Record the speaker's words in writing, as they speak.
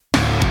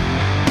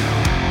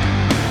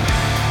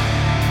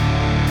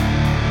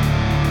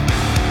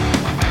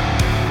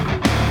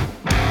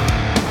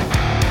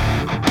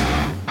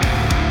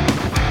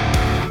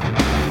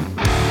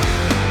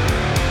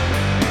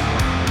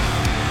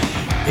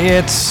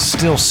It's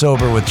Still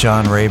Sober with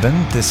John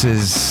Rabin. This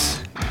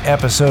is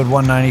episode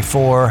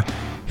 194.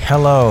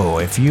 Hello.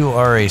 If you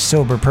are a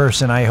sober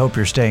person, I hope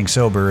you're staying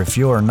sober. If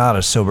you're not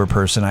a sober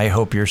person, I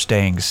hope you're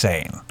staying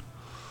sane.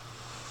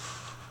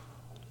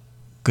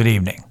 Good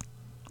evening,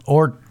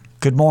 or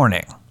good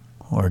morning,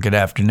 or good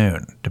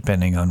afternoon,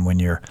 depending on when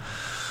you're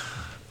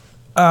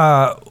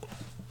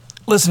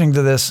listening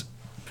to this.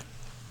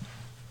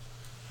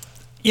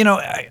 You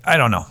know, I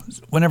don't know.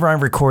 Whenever I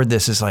record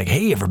this, it's like,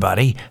 hey,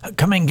 everybody,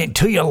 coming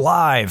to you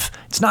live.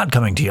 It's not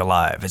coming to you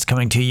live. It's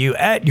coming to you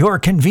at your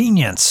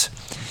convenience.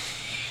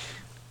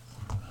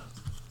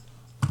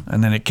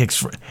 And then it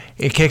kicks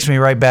me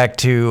right back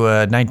to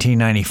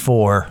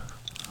 1994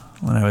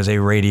 when I was a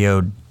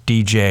radio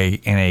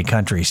DJ in a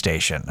country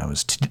station. I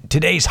was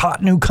today's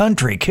hot new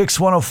country, Kicks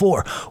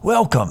 104.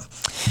 Welcome.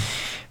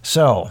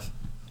 So,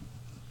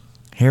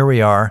 here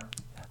we are.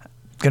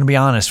 I'm going to be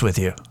honest with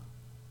you.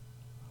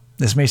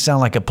 This may sound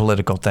like a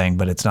political thing,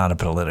 but it's not a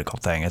political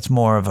thing. It's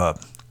more of a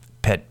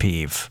pet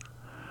peeve.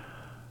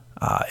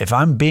 If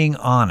I'm being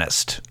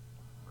honest,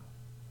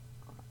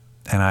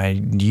 and I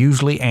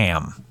usually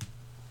am,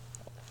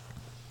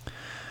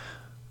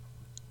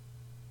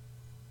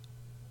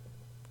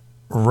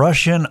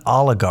 Russian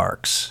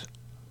oligarchs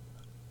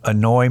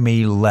annoy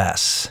me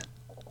less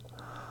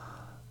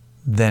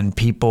than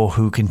people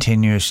who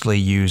continuously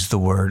use the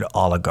word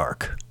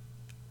oligarch.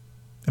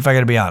 If I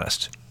got to be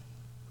honest.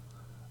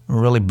 It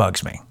really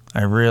bugs me.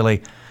 I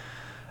really,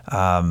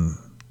 I'm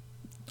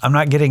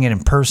not getting it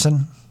in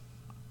person.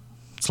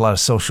 It's a lot of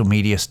social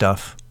media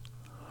stuff.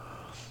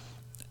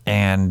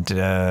 And,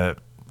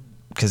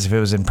 because if it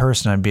was in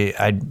person, I'd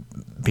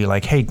be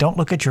like, hey, don't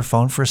look at your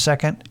phone for a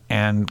second.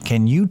 And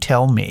can you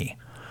tell me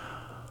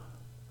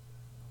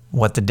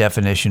what the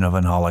definition of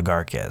an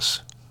oligarch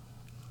is?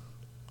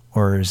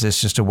 Or is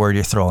this just a word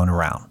you're throwing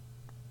around?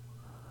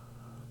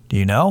 Do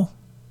you know?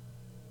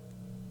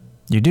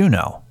 You do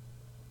know.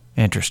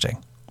 Interesting.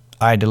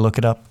 I had to look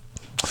it up.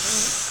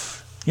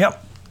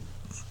 Yep.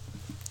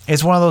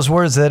 It's one of those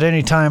words that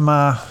anytime,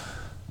 I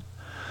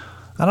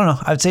don't know,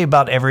 I'd say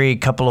about every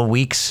couple of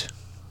weeks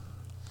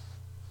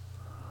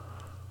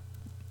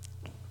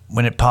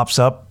when it pops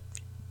up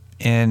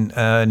in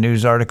a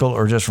news article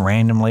or just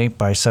randomly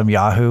by some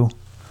Yahoo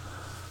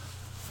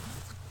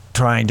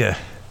trying to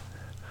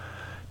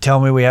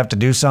tell me we have to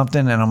do something.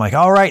 And I'm like,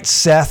 all right,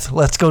 Seth,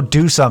 let's go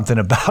do something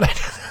about it.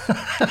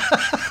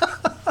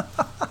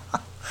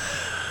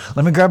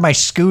 Let me grab my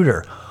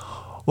scooter.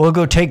 We'll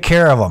go take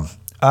care of them.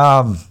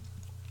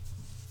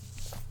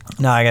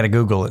 Now I got to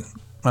Google it.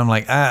 I'm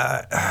like,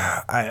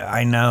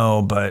 I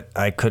know, but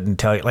I couldn't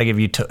tell you. Like if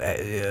you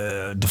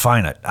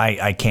define it,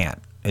 I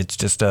can't. It's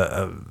just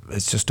a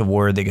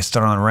word that gets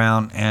thrown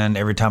around, and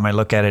every time I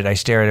look at it, I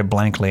stare at it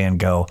blankly and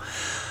go,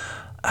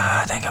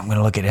 I think I'm going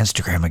to look at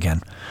Instagram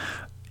again.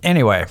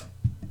 Anyway,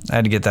 I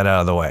had to get that out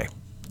of the way.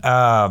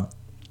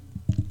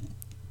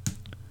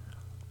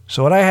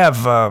 So what I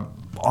have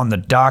on the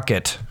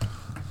docket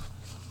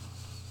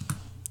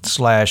 /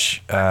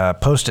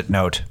 post-it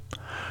note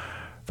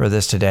for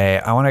this today,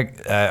 I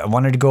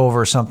wanted to go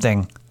over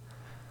something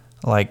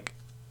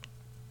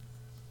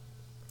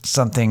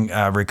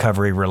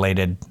recovery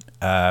related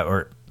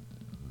or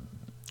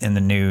in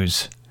the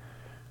news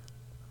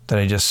that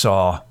I just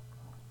saw.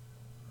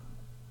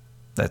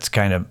 That's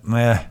kind of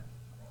meh.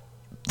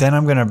 Then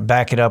I'm going to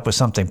back it up with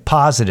something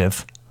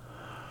positive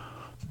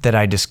that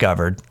I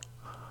discovered.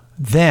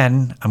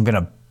 Then I'm going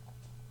to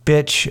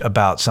bitch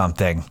about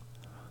something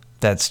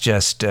that's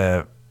just,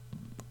 and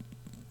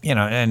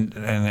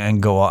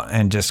go on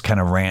and just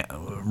kind of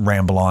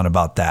ramble on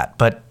about that.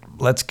 But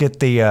let's get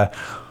the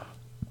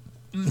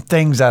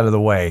things out of the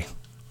way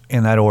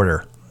in that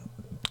order.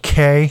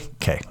 Okay.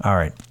 All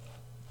right.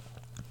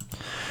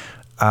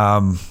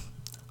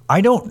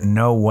 I don't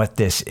know what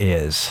this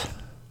is.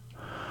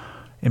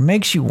 It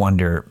makes you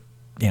wonder,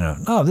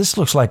 this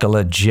looks like a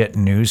legit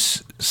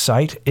news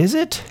site. Is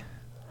it?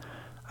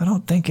 I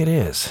don't think it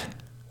is.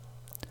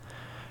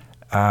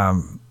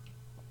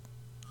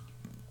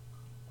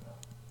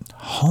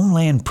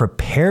 Homeland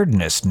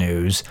Preparedness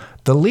News,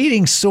 the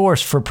leading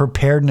source for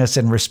preparedness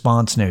and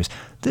response news.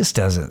 This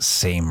doesn't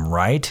seem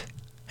right.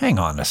 Hang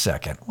on a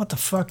second. What the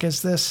fuck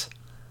is this?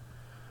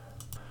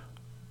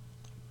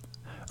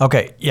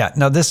 Okay, yeah,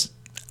 no,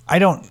 I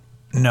don't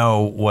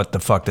know what the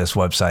fuck this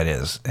website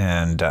is.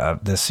 And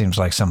this seems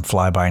like some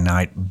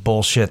fly-by-night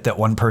bullshit that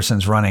one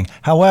person's running.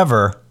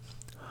 However,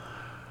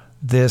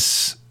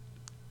 this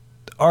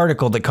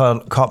article that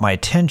caught my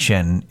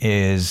attention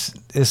is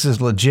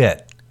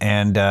legit,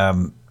 and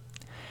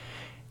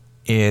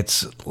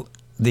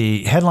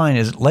the headline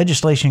is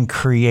legislation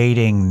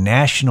creating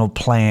national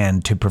plan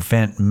to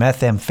prevent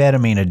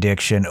methamphetamine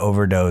addiction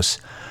overdose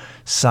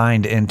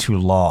signed into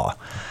law.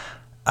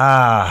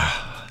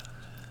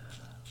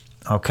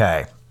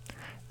 Okay.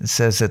 It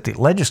says that the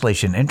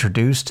legislation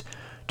introduced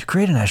to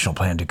create a national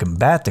plan to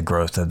combat the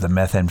growth of the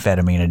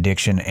methamphetamine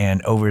addiction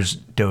and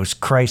overdose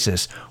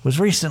crisis was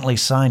recently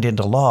signed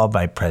into law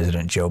by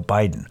President Joe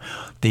Biden.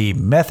 The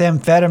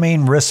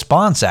Methamphetamine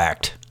Response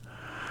Act,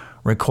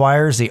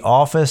 requires the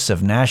Office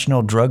of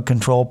National Drug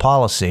Control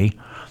Policy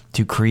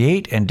to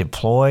create and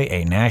deploy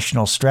a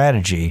national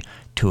strategy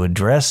to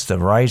address the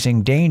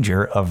rising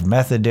danger of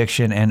meth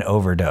addiction and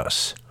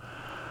overdose.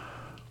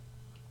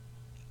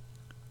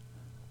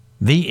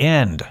 The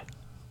end.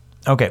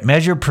 Okay,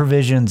 measure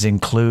provisions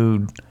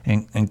include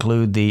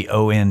the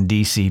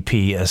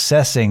ONDCP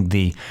assessing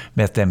the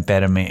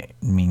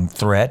methamphetamine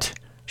threat,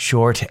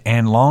 short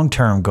and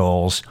long-term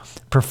goals,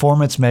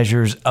 performance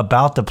measures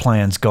about the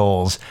plan's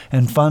goals,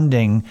 and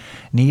funding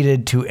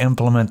needed to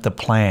implement the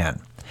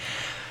plan.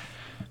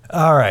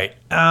 All right.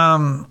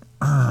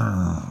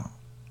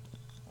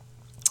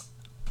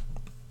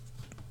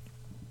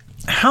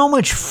 How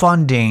much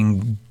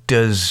funding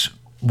does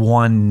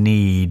one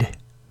need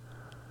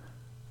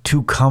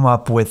to come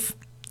up with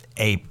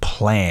a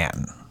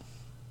plan?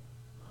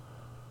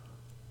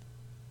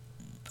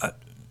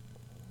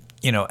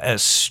 A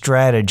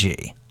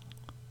strategy,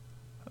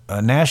 a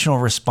national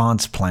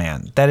response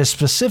plan that is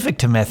specific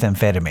to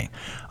methamphetamine.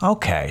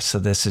 Okay, so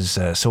this is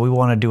so we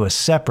want to do a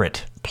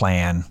separate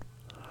plan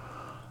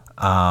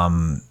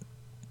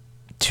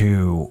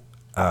to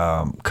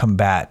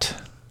combat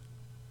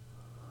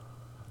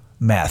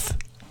meth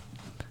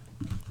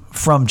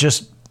from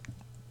just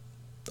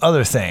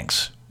other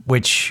things,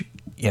 which,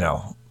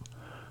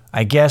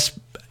 I guess,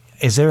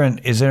 is there an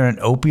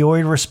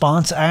opioid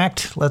response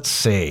act? Let's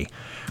see.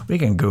 We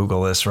can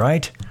Google this,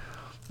 right?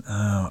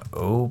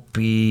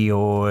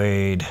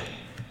 Opioid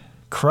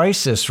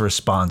Crisis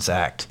Response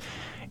Act.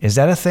 Is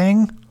that a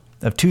thing?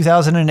 Of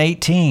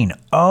 2018.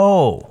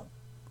 Oh.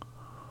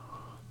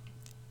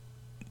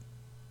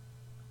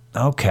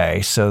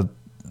 Okay, so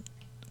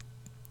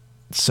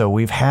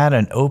we've had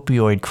an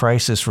Opioid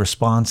Crisis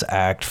Response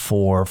Act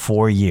for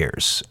 4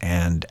 years,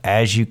 and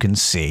as you can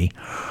see,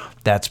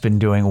 that's been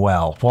doing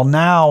well. Well,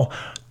 now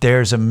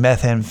there's a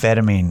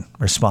Methamphetamine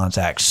Response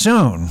Act.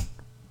 Soon,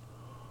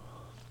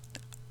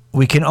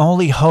 we can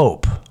only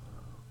hope.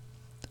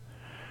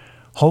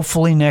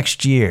 Hopefully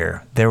next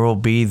year, there will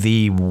be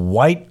the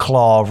White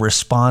Claw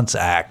Response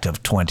Act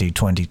of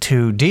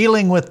 2022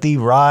 dealing with the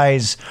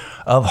rise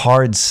of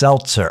hard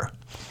seltzer.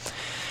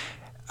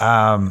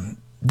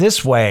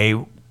 This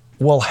way,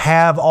 we'll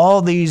have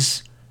all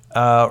these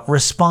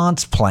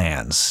response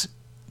plans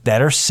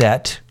that are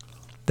set,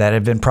 that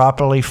have been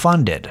properly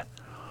funded,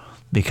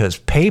 because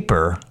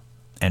paper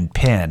and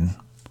pen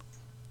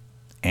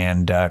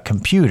and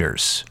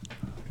computers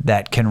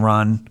that can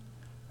run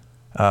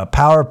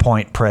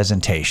PowerPoint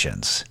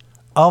presentations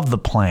of the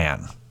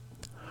plan,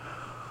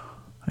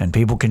 and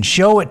people can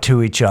show it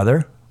to each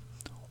other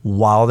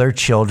while their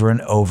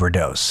children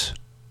overdose.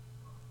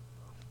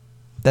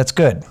 That's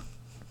good.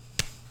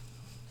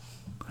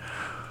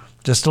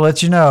 Just to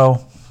let you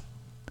know,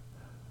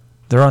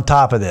 they're on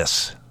top of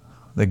this.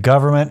 The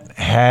government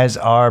has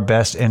our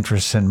best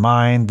interests in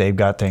mind. They've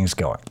got things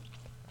going.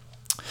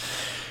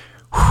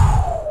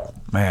 Whew,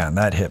 man,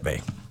 that hit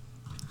me.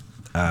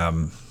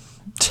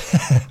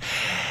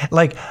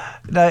 Like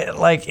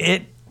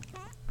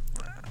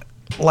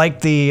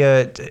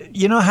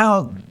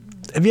how,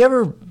 have you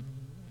ever,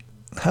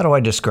 how do I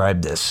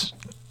describe this?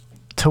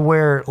 To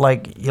where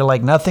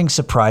nothing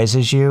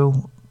surprises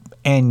you,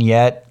 and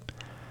yet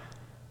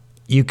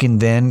you can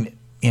then,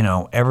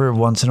 every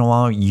once in a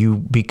while you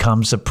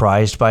become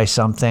surprised by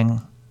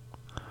something.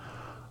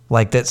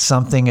 Like that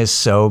something is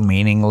so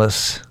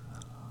meaningless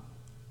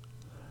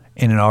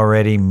in an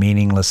already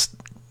meaningless,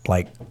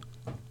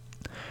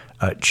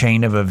 a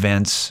chain of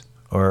events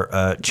or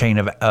a chain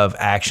of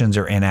actions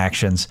or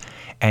inactions,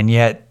 and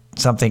yet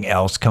something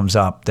else comes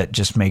up that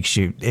just makes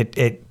you,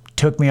 it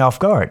took me off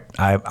guard.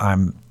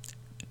 I'm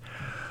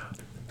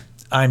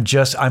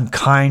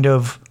kind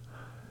of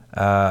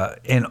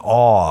in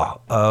awe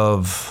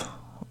of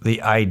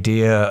the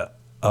idea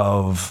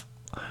of,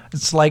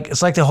 it's like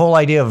the whole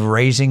idea of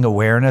raising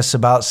awareness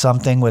about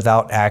something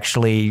without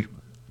actually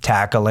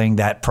tackling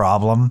that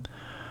problem.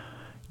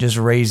 Just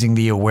raising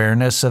the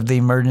awareness of the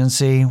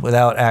emergency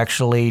without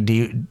actually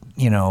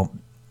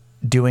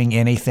doing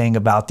anything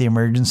about the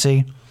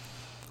emergency.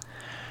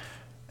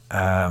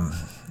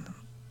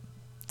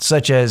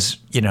 Such as,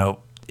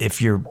 if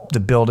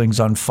the building's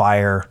on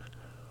fire,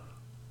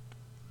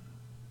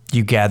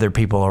 you gather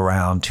people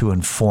around to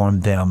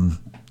inform them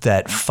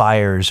that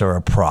fires are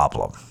a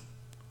problem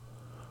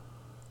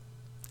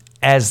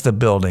as the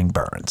building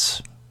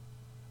burns.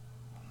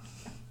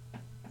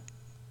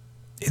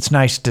 It's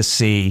nice to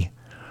see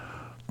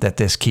that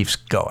this keeps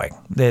going,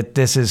 that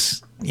this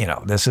is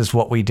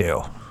what we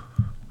do.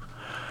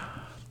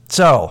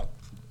 So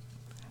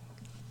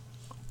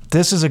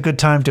this is a good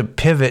time to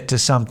pivot to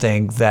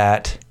something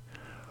that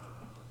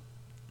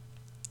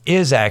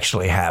is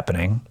actually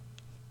happening.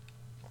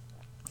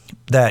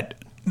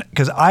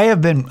 Because I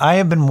have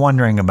been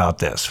wondering about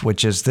this,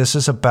 this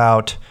is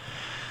about,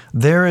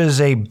 there is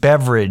a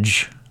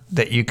beverage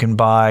that you can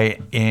buy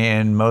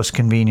in most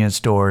convenience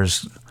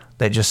stores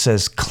that just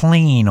says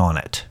clean on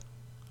it.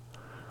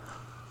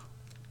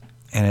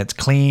 And it's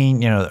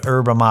clean,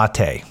 yerba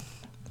mate.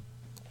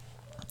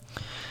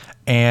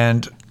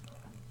 And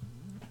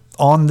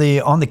on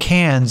the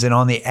cans and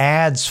on the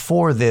ads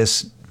for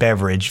this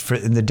beverage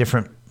in the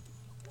different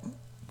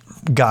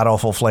god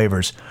awful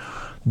flavors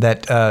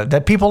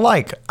that people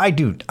like. I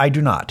do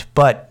not,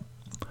 but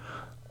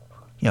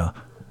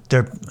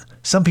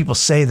some people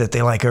say that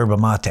they like yerba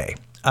mate.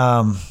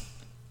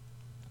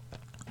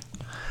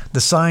 The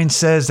sign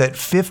says that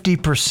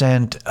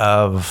 50%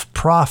 of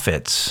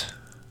profits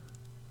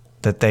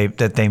that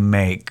they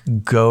make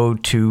go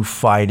to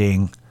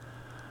fighting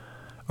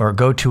or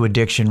go to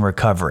addiction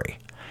recovery.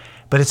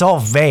 But it's all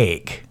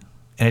vague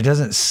and it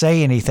doesn't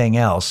say anything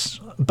else.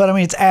 But I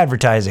mean, it's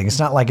advertising. It's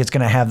not like it's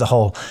going to have the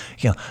whole,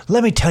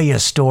 let me tell you a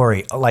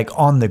story like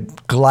on the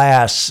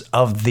glass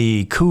of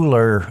the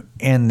cooler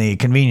in the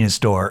convenience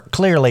store.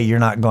 Clearly, you're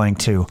not going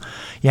to.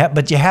 Yeah,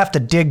 but you have to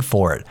dig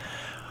for it.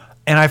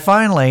 And I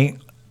finally,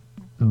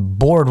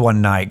 bored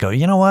one night, go,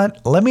 you know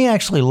what? Let me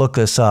actually look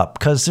this up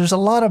because there's a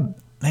lot of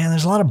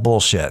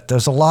bullshit.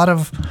 There's a lot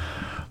of,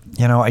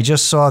 I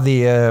just saw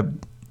a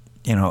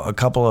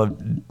couple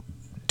of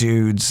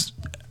dudes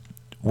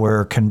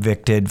were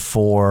convicted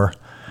for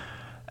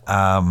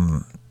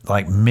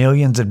like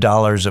millions of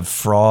dollars of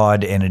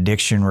fraud and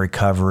addiction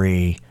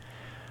recovery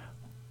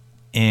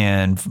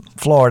in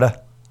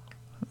Florida,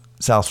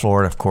 South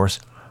Florida, of course.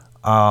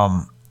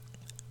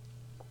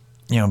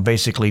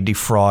 Basically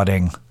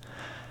defrauding,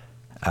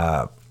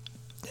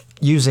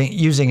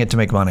 using it to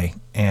make money,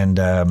 and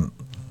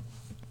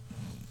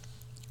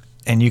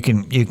you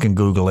can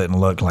Google it and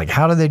look like,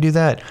 how do they do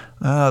that?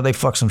 They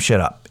fuck some shit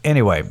up.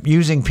 Anyway,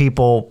 using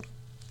people,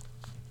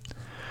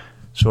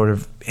 sort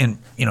of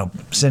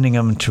sending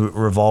them to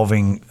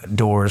revolving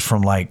doors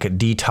from like a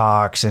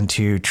detox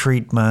into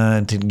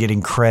treatment and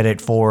getting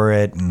credit for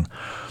it and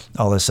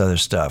all this other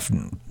stuff,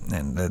 and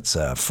that's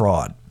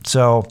fraud.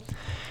 So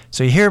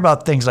you hear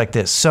about things like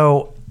this.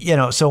 So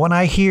when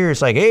I hear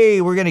it's like, hey,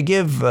 we're gonna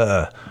give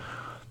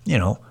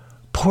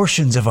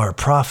portions of our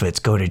profits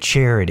go to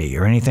charity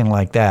or anything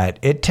like that,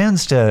 it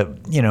tends to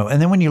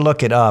and then when you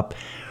look it up,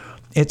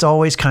 it's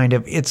always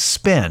it's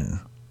spin.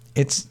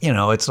 It's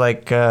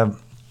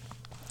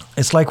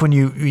it's like when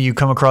you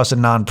come across a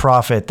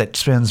nonprofit that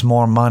spends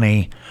more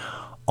money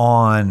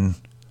on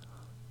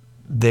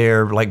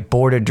their like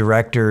board of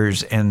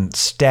directors and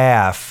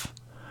staff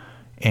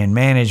and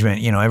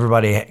management,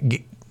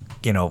 everybody,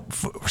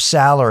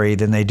 salary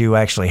than they do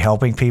actually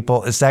helping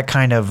people. It's that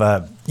kind of,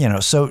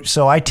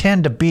 so I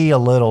tend to be a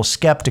little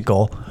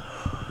skeptical.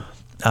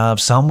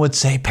 Some would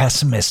say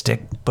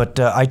pessimistic, but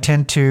I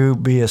tend to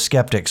be a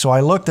skeptic. So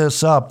I looked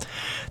this up.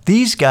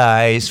 These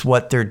guys,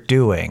 what they're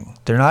doing,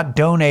 they're not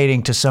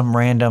donating to some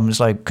randoms,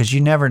 because you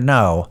never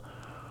know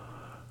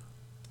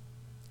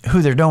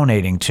who they're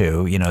donating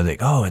to.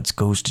 It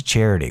goes to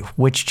charity.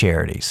 Which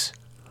charities?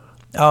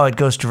 Oh, it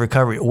goes to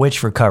recovery.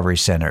 Which recovery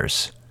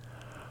centers?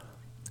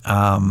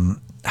 How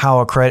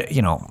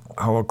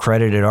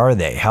accredited are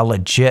they? How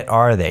legit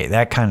are they?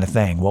 That kind of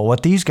thing. Well,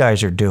 what these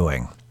guys are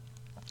doing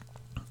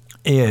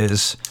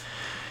is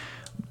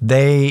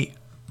they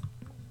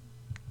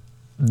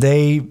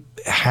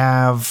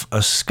have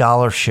a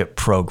scholarship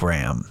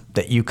program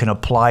that you can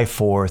apply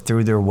for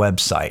through their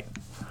website,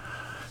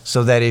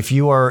 so that if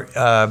you are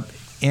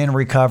in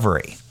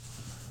recovery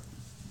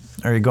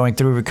or you're going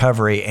through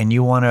recovery and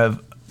you want to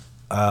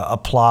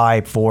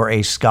apply for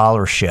a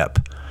scholarship,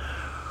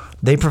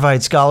 they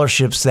provide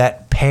scholarships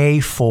that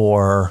pays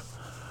for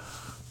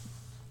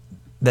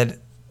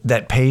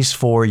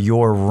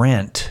your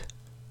rent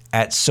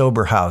at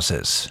sober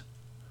houses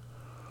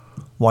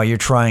while you're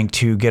trying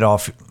to get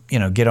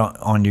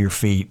onto your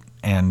feet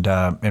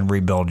and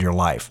rebuild your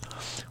life,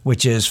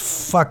 which is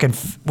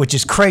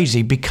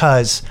crazy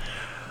because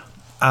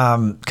I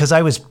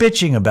was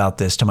bitching about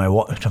this to my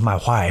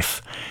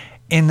wife,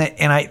 and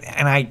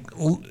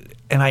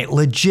I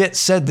legit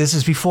said, this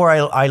is before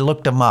I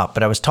looked them up,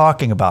 but I was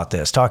talking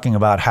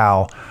about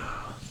how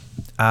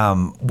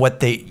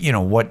what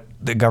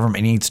the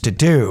government needs to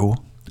do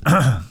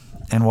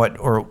and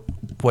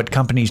what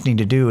companies need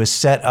to do is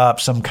set up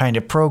some kind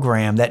of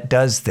program that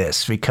does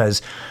this,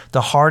 because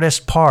the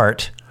hardest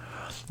part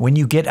when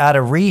you get out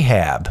of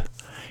rehab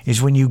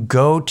is when you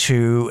go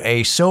to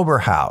a sober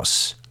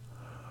house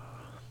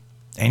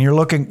and you're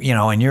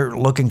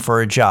looking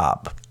for a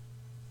job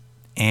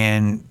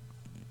and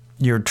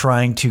you're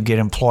trying to get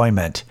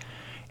employment,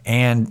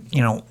 and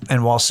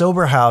while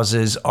sober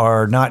houses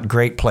are not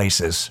great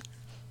places,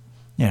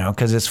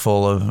 because it's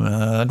full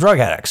of drug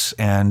addicts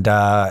and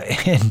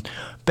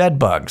bed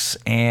bugs,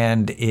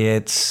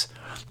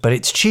 but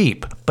it's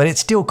cheap, but it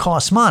still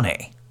costs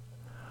money.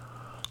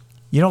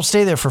 You don't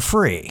stay there for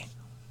free.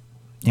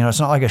 It's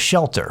not like a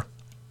shelter.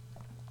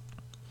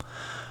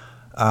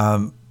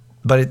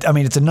 But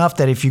it's enough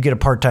that if you get a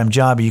part-time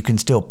job, you can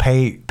still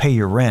pay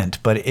your rent.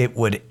 But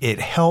it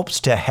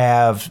helps to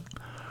have,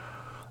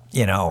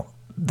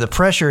 the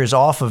pressure is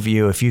off of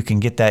you if you can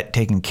get that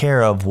taken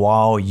care of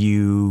while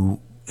you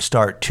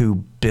start to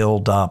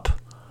build up,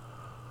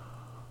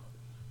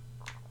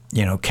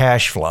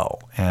 cash flow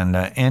and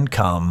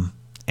income,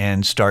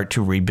 and start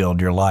to rebuild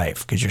your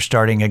life, because you're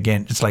starting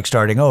again. It's like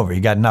starting over.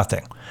 You got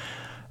nothing.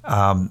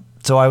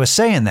 So I was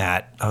saying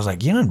that. I was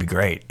like, you know, it'd be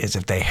great is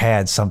if they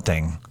had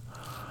something,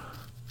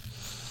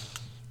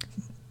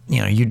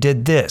 you know, you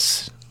did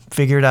this,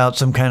 figured out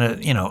some kind of,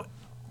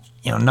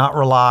 not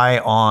rely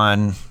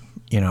on,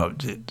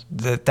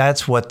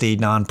 that's what the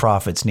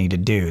nonprofits need to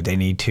do. They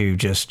need to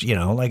just,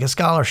 like a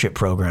scholarship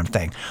program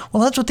thing.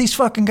 Well, that's what these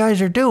fucking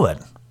guys are doing.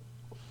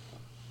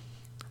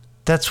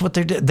 That's what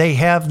they're doing. They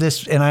have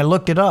this, and I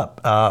looked it up.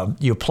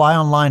 You apply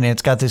online, and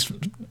it's got this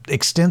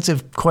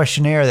extensive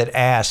questionnaire that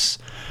asks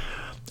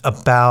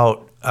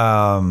about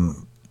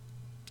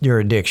your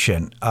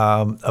addiction,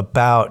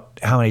 about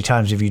how many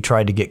times have you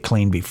tried to get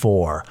clean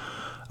before,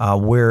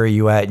 where are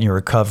you at in your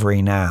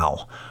recovery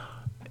now,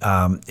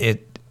 and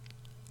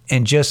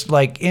just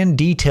like in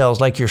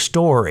details like your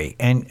story,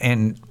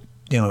 and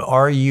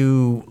are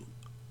you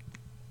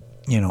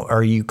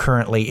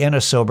currently in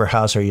a sober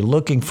house? Are you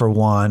looking for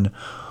one?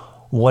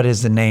 What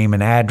is the name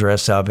and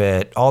address of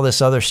it? All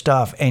this other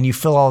stuff. And you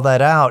fill all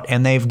that out,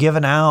 and they've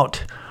given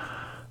out,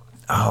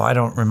 I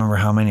don't remember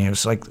how many. It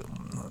was like,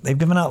 they've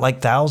given out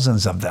like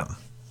thousands of them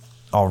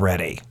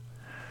already,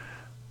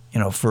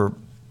 for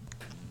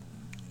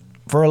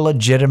a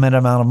legitimate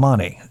amount of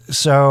money.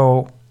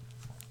 So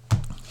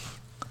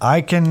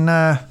I can,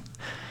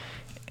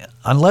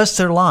 unless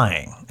they're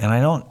lying, and I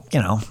don't,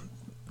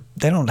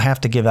 they don't have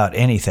to give out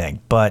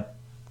anything, but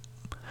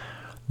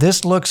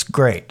this looks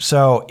great.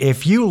 So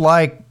if you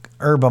like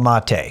yerba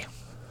mate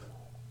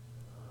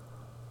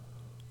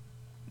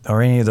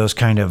or any of those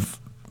kind of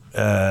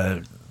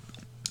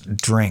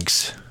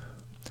drinks,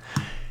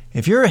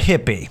 if you're a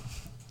hippie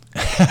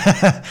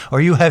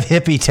or you have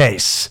hippie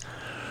tastes,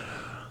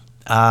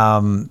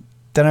 then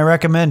I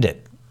recommend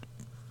it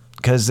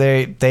because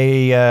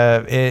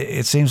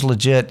it seems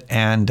legit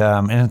and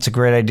it's a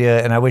great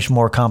idea, and I wish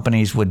more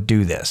companies would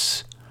do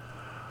this.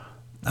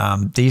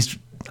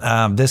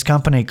 This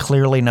company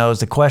clearly knows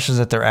the questions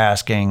that they're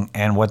asking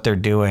and what they're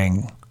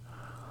doing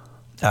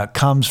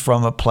comes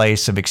from a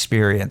place of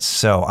experience.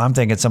 So I'm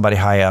thinking somebody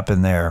high up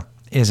in there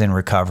is in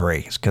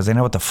recovery because they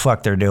know what the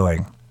fuck they're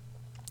doing.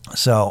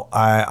 So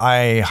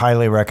I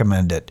highly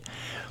recommend it.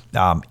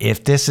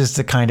 If this is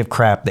the kind of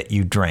crap that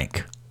you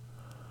drink,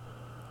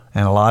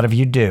 and a lot of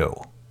you do,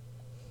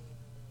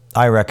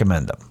 I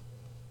recommend them.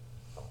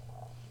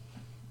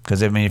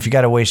 Because, if you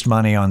got to waste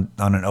money on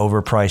an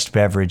overpriced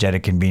beverage at a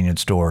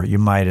convenience store, you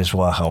might as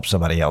well help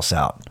somebody else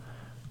out.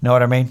 Know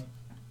what I mean?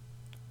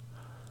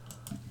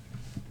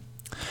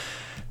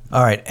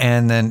 All right.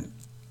 And then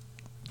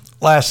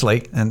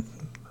lastly, and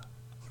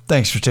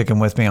thanks for sticking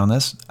with me on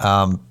this.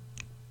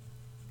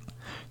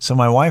 So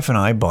my wife and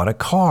I bought a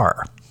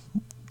car.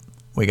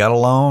 We got a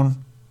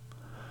loan.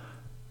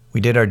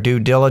 We did our due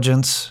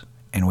diligence,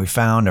 and we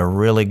found a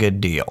really good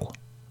deal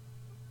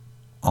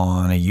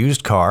on a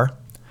used car.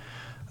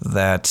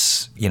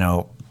 That's,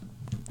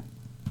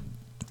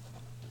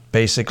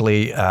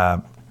 basically,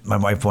 my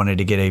wife wanted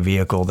to get a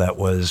vehicle that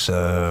was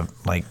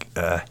like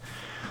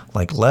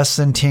less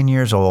than 10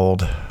 years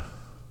old,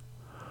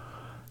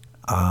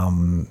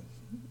 under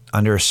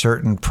a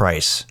certain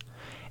price.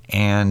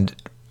 And,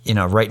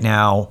 right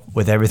now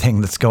with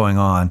everything that's going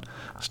on,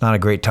 it's not a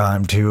great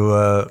time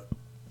to,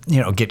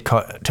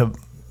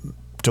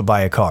 to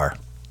buy a car.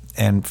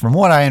 And from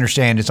what I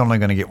understand, it's only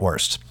going to get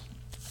worse.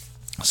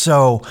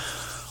 So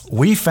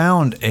we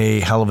found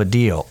a hell of a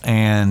deal,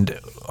 and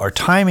our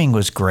timing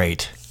was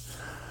great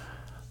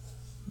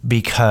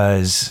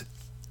because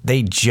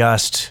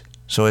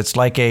so it's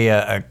like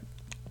a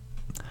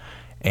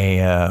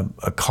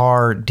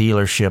car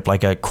dealership,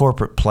 like a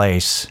corporate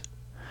place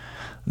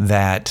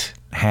that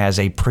has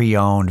a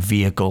pre-owned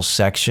vehicle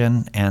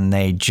section, and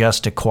they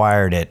just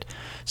acquired it.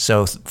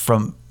 So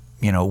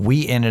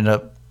we ended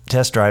up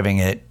test driving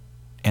it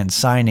and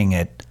signing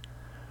it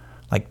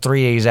like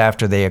 3 days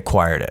after they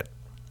acquired it.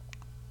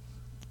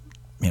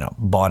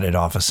 Bought it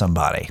off of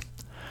somebody.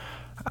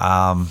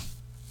 And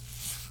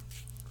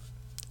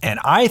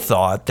I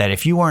thought that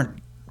if you weren't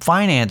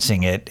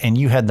financing it and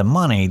you had the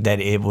money, that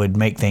it would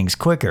make things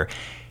quicker.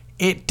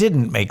 It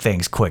didn't make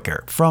things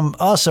quicker. From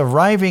us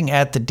arriving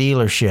at the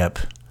dealership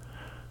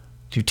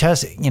to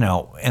test,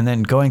 and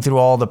then going through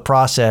all the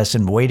process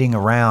and waiting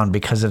around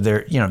because of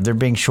they're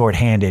being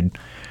shorthanded.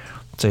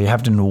 So you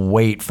have to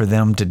wait for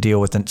them to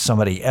deal with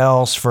somebody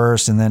else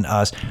first and then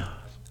us.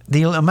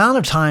 The amount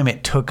of time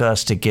it took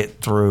us to get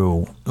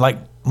through, like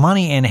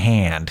money in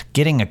hand,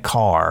 getting a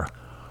car,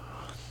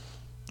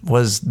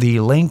 was the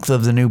length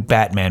of the new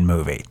Batman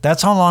movie.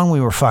 That's how long we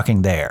were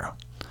fucking there.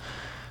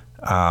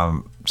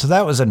 So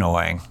that was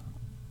annoying.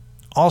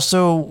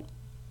 Also,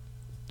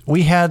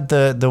 we had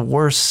the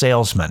worst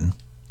salesman.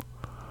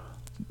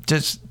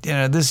 Just,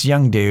 this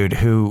young dude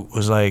who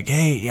was like,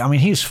 hey,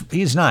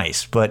 he's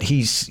nice, but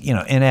he's,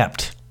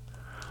 inept.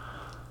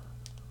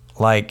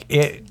 Like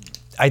it.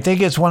 I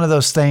think it's one of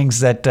those things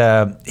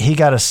that he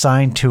got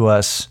assigned to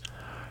us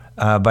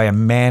by a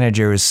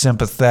manager who's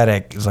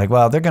sympathetic. He's like,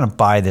 well, they're going to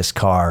buy this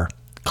car,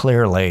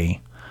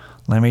 clearly.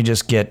 Let me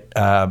just get,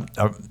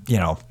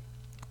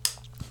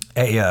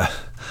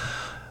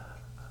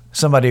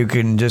 somebody who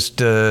can just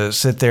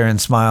sit there and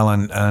smile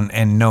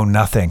and know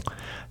nothing.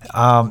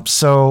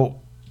 So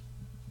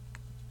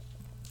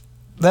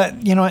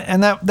that, you know,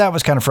 and that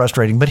was kind of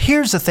frustrating. But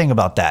here's the thing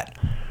about that.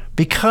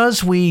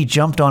 Because we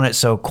jumped on it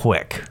so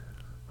quick,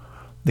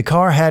 the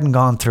car hadn't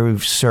gone through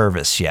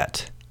service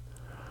yet.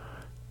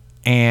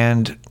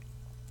 And,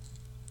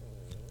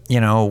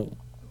 you know,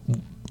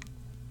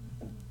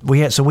 we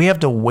have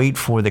to wait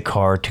for the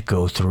car to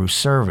go through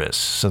service.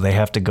 So they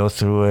have to go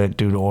through it,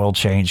 do the oil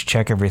change,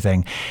 check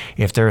everything.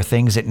 If there are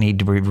things that need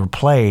to be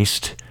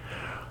replaced,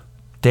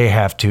 they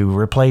have to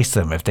replace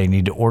them. If they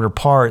need to order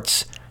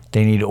parts,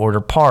 they need to order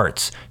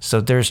parts.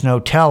 So there's no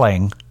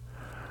telling.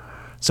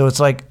 So it's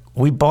like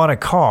we bought a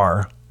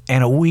car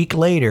and a week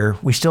later,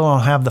 we still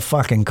don't have the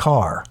fucking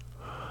car.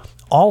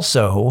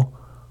 Also,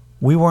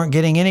 we weren't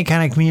getting any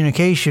kind of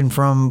communication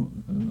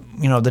from,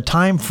 you know, the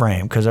time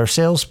frame because our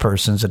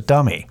salesperson's a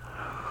dummy.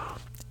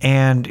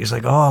 And he's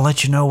like, oh, I'll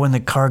let you know when the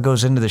car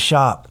goes into the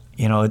shop.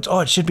 You know,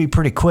 it should be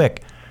pretty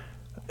quick.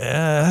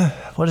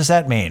 What does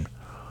that mean?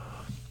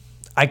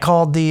 I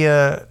called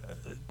and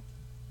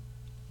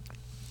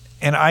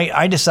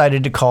I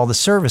decided to call the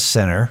service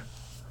center.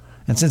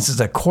 And since it's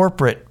a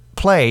corporate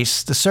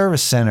place, the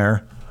service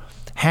center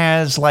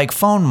has like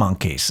phone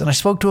monkeys. And I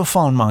spoke to a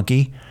phone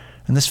monkey.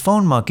 And this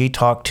phone monkey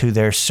talked to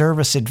their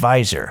service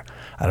advisor.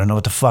 I don't know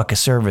what the fuck a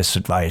service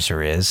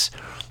advisor is.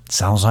 It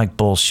sounds like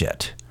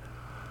bullshit.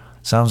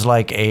 Sounds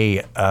like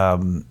a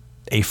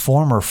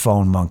former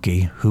phone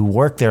monkey who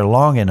worked there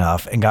long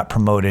enough and got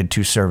promoted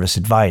to service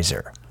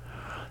advisor.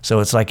 So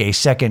it's like a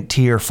second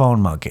tier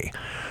phone monkey.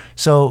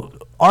 So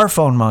our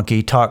phone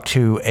monkey talked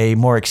to a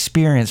more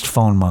experienced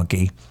phone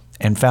monkey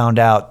and found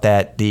out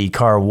that the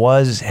car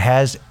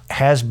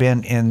has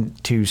been in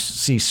to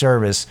see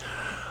service.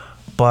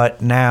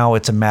 But now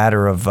it's a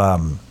matter of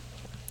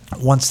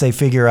once they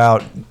figure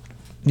out,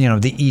 you know,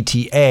 the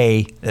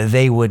ETA,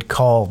 they would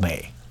call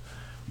me,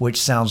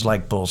 which sounds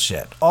like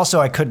bullshit. Also,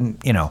 I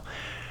couldn't, you know,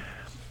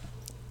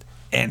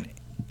 and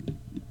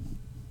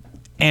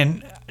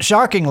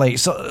shockingly,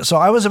 so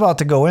I was about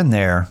to go in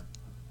there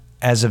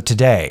as of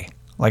today.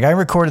 Like, I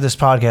recorded this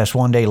podcast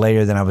one day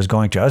later than I was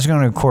going to. I was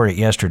going to record it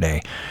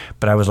yesterday,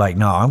 but I was like,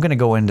 no, I'm going to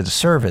go into the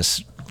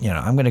service. You know,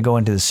 I'm going to go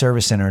into the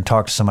service center and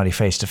talk to somebody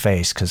face to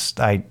face because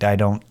I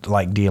don't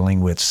like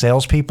dealing with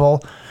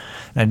salespeople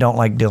and I don't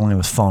like dealing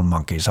with phone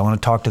monkeys. I want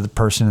to talk to the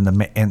person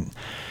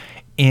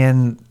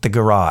in the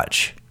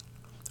garage,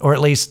 or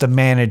at least the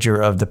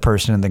manager of the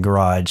person in the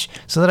garage,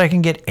 so that I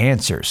can get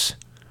answers.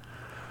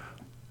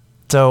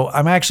 So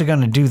I'm actually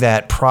going to do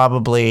that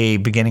probably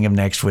beginning of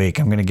next week.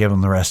 I'm going to give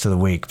them the rest of the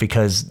week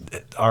because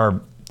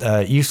our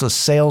useless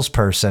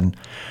salesperson,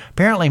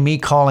 apparently me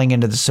calling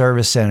into the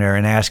service center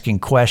and asking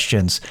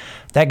questions,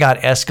 that got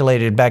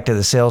escalated back to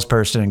the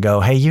salesperson and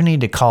go, hey, you need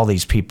to call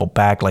these people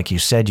back like you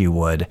said you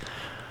would,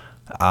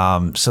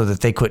 so that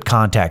they quit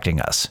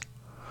contacting us.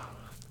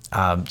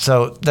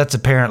 So that's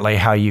apparently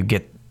how you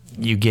get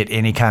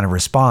any kind of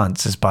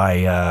response is by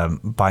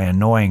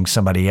annoying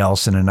somebody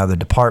else in another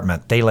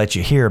department. They let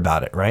you hear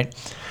about it, right?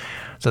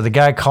 So the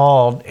guy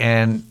called,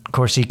 and of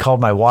course he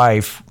called my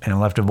wife and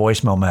left a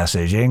voicemail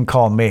message. He didn't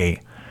call me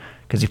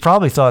because he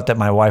probably thought that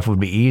my wife would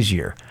be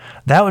easier.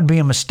 That would be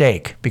a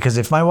mistake, because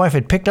if my wife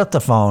had picked up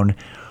the phone,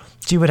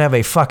 she would have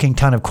a fucking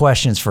ton of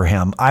questions for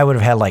him. I would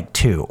have had like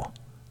 2.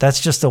 That's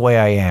just the way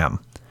I am.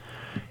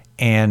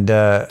 And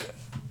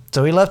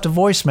so he left a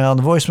voicemail, and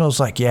the voicemail was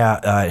like,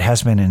 yeah, it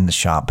has been in the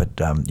shop,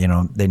 but you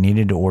know, they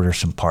needed to order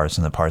some parts,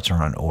 and the parts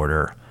are on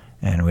order,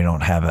 and we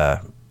don't have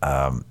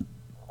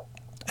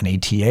an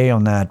ETA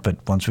on that, but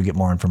once we get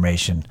more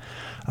information,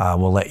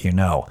 we'll let you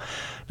know.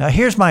 Now,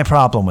 here's my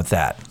problem with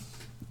that.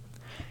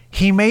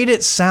 He made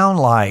it sound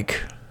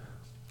like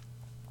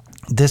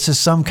this is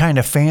some kind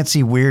of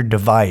fancy, weird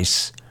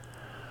device,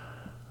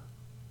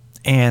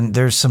 and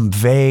there's some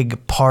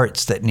vague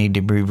parts that need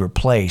to be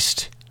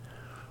replaced,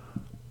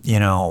 you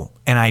know,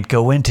 and I'd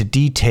go into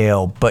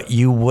detail, but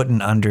you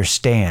wouldn't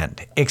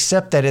understand,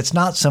 except that it's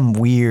not some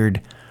weird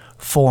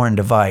foreign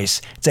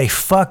device. It's a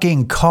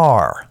fucking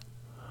car.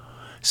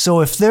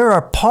 So if there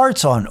are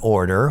parts on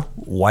order,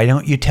 why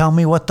don't you tell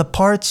me what the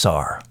parts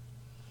are?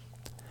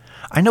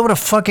 I know what a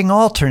fucking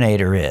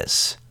alternator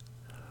is.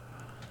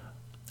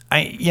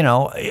 I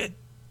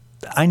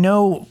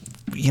know,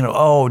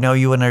 oh, no,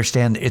 you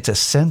understand it's a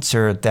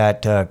sensor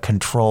that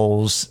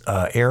controls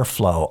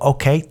airflow.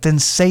 Okay, then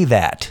say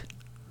that.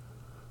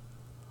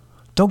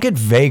 Don't get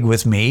vague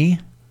with me.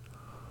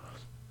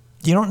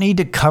 You don't need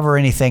to cover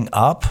anything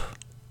up.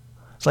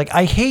 It's like,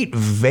 I hate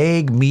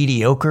vague,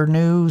 mediocre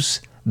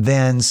news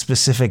than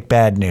specific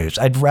bad news.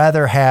 I'd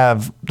rather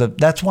have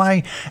that's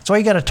why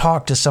you got to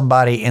talk to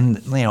somebody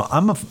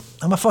I'm a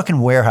fucking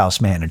warehouse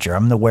manager.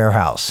 I'm the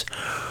warehouse.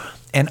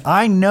 And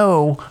I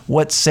know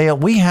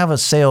we have a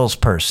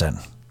salesperson,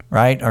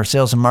 right? Our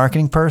sales and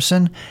marketing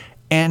person.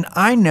 And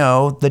I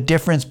know the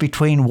difference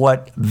between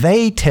what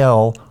they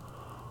tell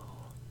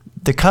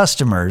the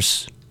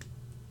customers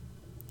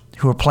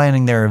who are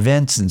planning their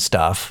events and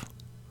stuff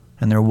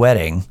and their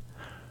wedding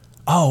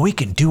oh, we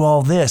can do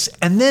all this.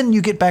 And then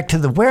you get back to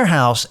the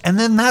warehouse, and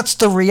then that's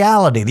the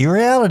reality. The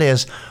reality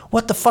is,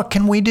 what the fuck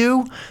can we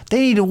do? They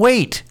need to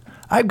wait.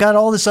 I've got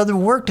all this other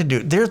work to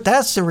do.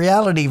 That's the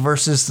reality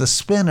versus the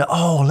spin of,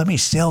 oh, let me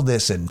sell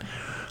this and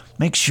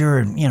make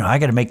sure, I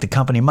got to make the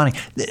company money.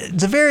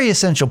 It's a very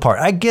essential part.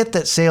 I get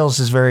that sales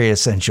is very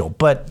essential,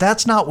 but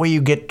that's not where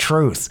you get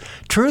truth.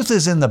 Truth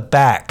is in the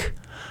back,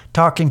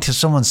 talking to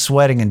someone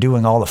sweating and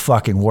doing all the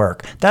fucking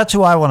work. That's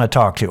who I want to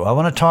talk to. I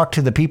want to talk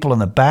to the people in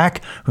the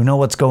back who know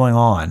what's going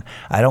on.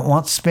 I don't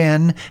want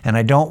spin, and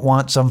I don't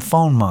want some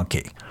phone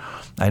monkey.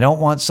 I don't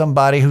want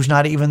somebody who's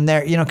not even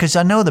there, because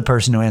I know the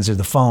person who answered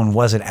the phone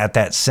wasn't at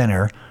that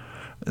center.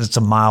 It's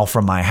a mile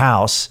from my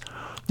house.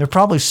 They're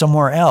probably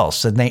somewhere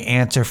else, and they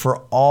answer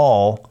for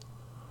all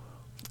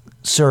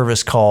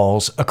service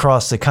calls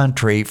across the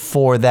country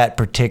for that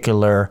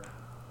particular,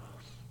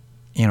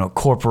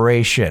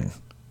 corporation.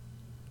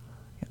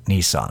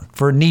 Nissan.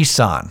 For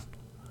Nissan.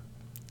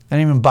 I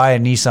didn't even buy a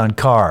Nissan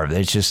car.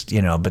 It's just,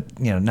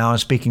 now I'm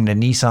speaking to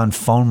Nissan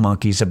phone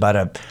monkeys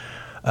about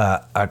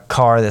a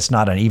car that's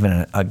not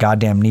even a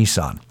goddamn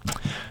Nissan.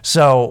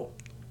 So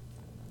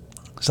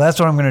that's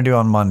what I'm going to do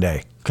on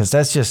Monday, because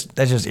that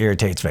just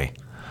irritates me.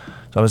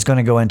 So I was going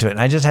to go into it, and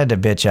I just had to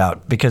bitch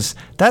out, because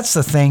that's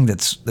the thing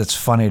that's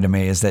funny to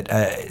me is that,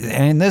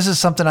 and this is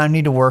something I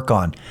need to work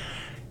on,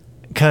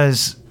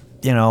 because,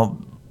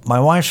 my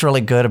wife's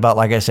really good about,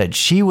 like I said,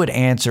 she would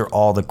answer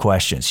all the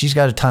questions. She's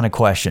got a ton of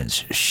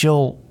questions.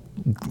 She's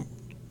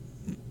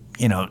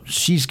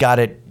got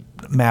it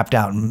mapped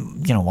out,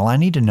 and, well, I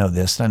need to know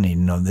this, I need to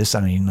know this,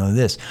 I need to know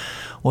this.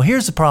 Well,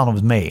 here's the problem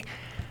with me.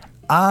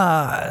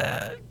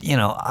 I'll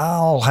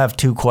have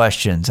two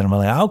questions, and I'm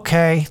like,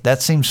 okay,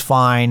 that seems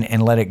fine,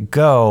 and let it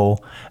go.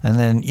 And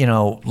then,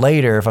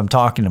 later, if I'm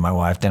talking to my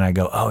wife, then I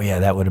go, oh yeah,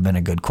 that would have been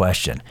a good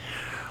question.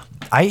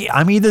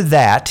 I'm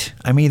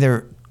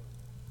either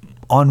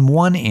on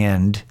one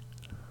end,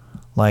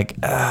 like,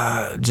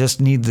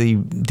 just need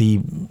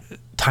the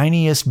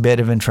tiniest bit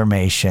of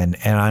information,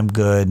 and I'm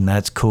good, and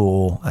that's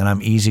cool, and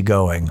I'm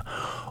easygoing,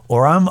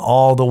 or I'm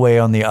all the way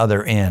on the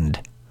other end,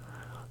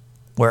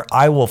 where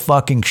I will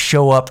fucking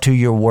show up to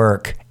your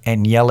work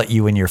and yell at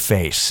you in your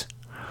face.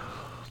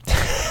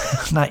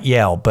 Not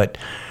yell, but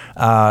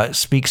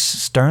speak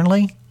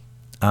sternly,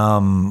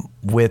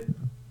 with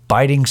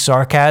biting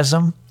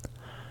sarcasm.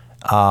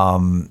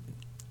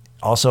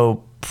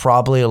 Also,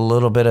 probably a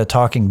little bit of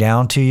talking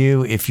down to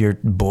you if you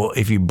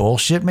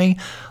bullshit me.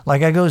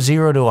 Like, I go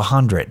 0 to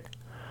 100.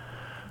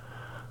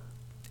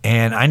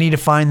 And I need to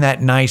find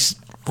that nice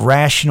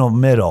rational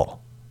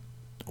middle,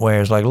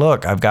 where it's like,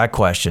 look, I've got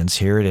questions.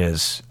 Here it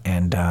is,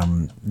 and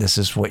this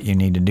is what you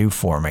need to do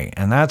for me,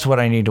 and that's what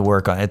I need to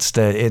work on. It's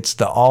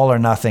the all or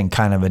nothing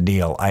kind of a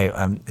deal.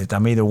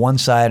 I'm either one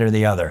side or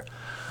the other,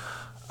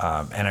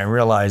 and I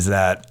realize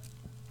that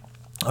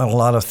on a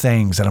lot of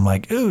things that I'm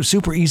like, ooh,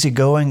 super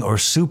easygoing or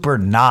super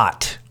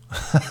not.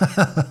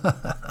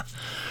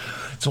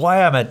 It's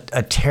why I'm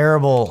a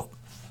terrible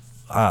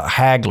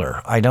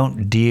haggler. I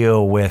don't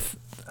deal with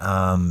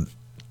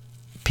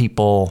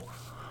people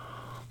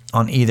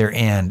on either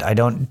end. I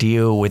don't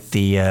deal with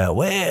the,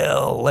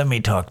 let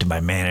me talk to my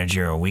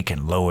manager, or we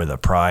can lower the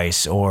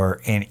price,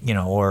 or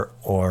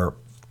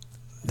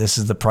this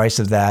is the price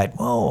of that.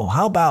 Well,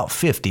 how about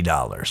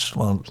 $50?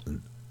 Well,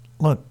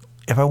 look,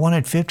 if I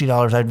wanted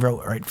 $50, I'd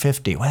write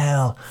 50.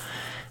 Well,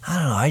 I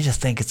don't know. I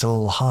just think it's a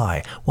little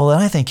high. Well, then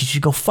I think you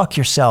should go fuck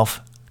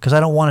yourself, because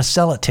I don't want to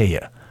sell it to you.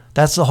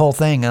 That's the whole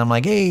thing. And I'm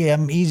like, hey,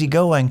 I'm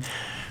easygoing.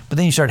 But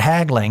then you start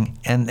haggling,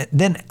 and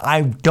then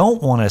I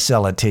don't want to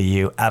sell it to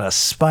you out of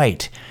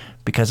spite,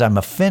 because I'm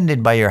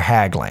offended by your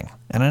haggling.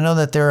 And I know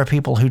that there are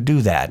people who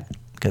do that,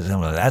 because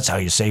that's how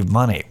you save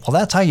money. Well,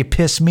 that's how you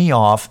piss me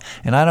off,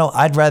 and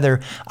I'd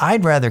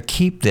rather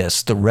keep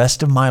this the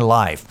rest of my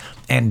life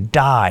and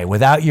die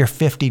without your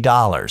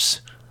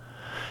 $50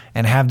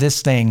 and have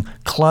this thing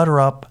clutter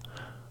up,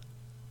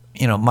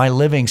 my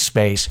living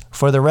space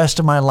for the rest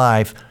of my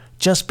life,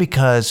 just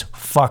because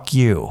fuck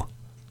you.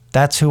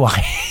 That's who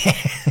I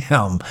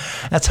am.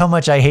 That's how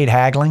much I hate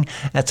haggling.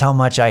 That's how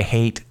much I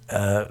hate,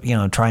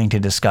 trying to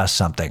discuss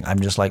something.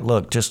 I'm just like,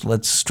 look, just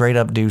let's straight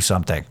up do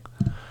something.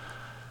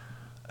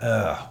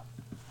 And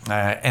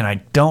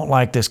I don't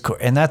like this.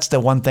 And that's the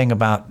one thing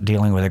about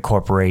dealing with a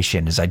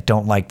corporation, is I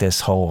don't like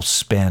this whole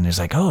spin. It's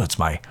like, oh, it's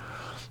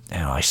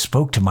I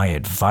spoke to my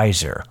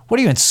advisor. What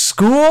are you, in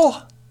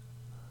school?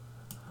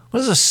 What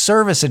is a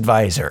service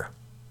advisor?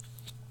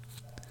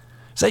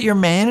 Is that your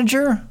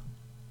manager?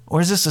 Or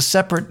is this a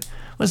separate,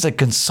 a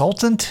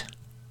consultant?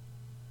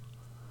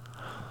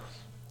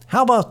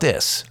 How about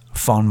this,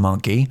 phone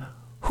monkey?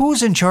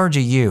 Who's in charge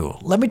of you?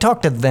 Let me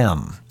talk to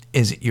them.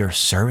 Is it your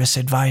service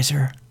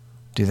advisor?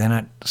 Do they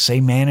not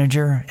say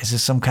manager? Is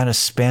this some kind of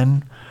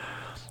spin?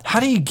 How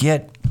do you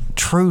get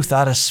truth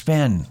out of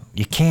spin?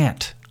 You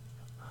can't.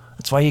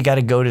 That's why you got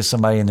to go to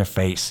somebody in their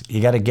face.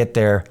 You got to get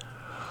there.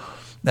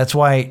 That's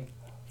why,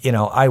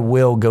 I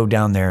will go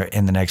down there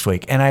in the next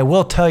week. And I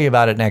will tell you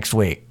about it next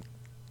week.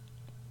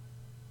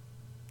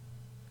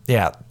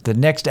 Yeah, the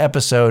next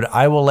episode,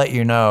 I will let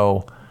you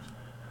know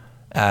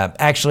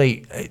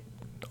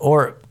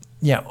Or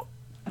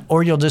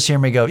you'll just hear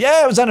me go,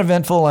 yeah, it was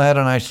uneventful. I had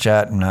a nice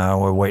chat. No,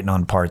 we're waiting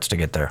on parts to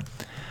get there.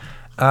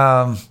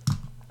 But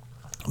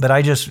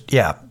I just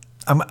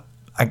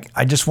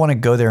want to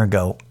go there and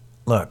go,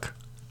 look,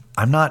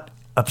 I'm not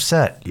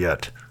upset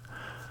yet.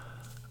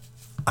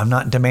 I'm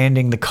not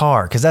demanding the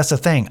car, because that's the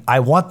thing.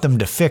 I want them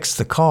to fix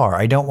the car.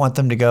 I don't want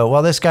them to go,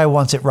 well, this guy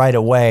wants it right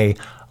away.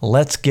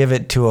 Let's give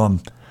it to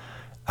him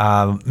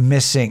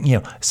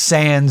missing,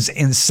 sans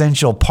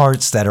essential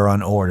parts that are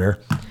on order.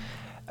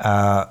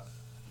 No,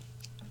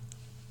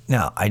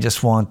 I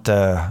just want,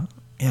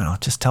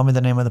 just tell me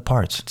the name of the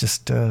parts.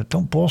 Just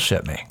don't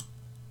bullshit me.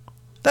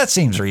 That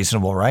seems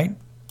reasonable, right?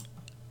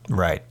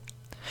 Right.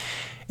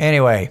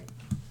 Anyway,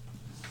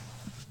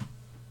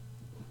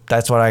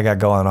 that's what I got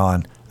going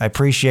on. I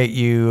appreciate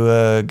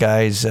you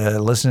guys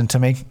listening to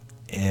me.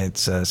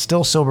 It's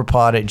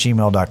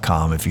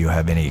stillsoberpod@gmail.com if you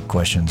have any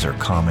questions or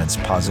comments,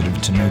 positive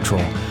to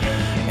neutral.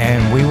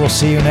 And we will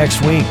see you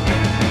next week.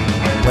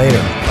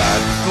 Later.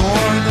 Fight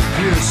for the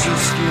piercer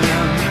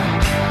skin.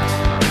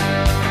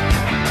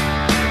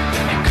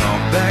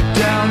 Come back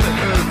down to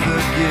earth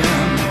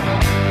again.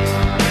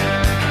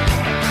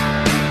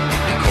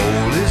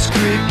 Cold is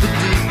creeping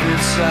deep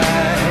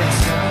inside.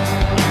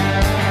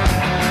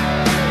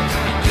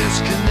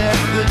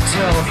 Disconnect the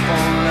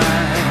telephone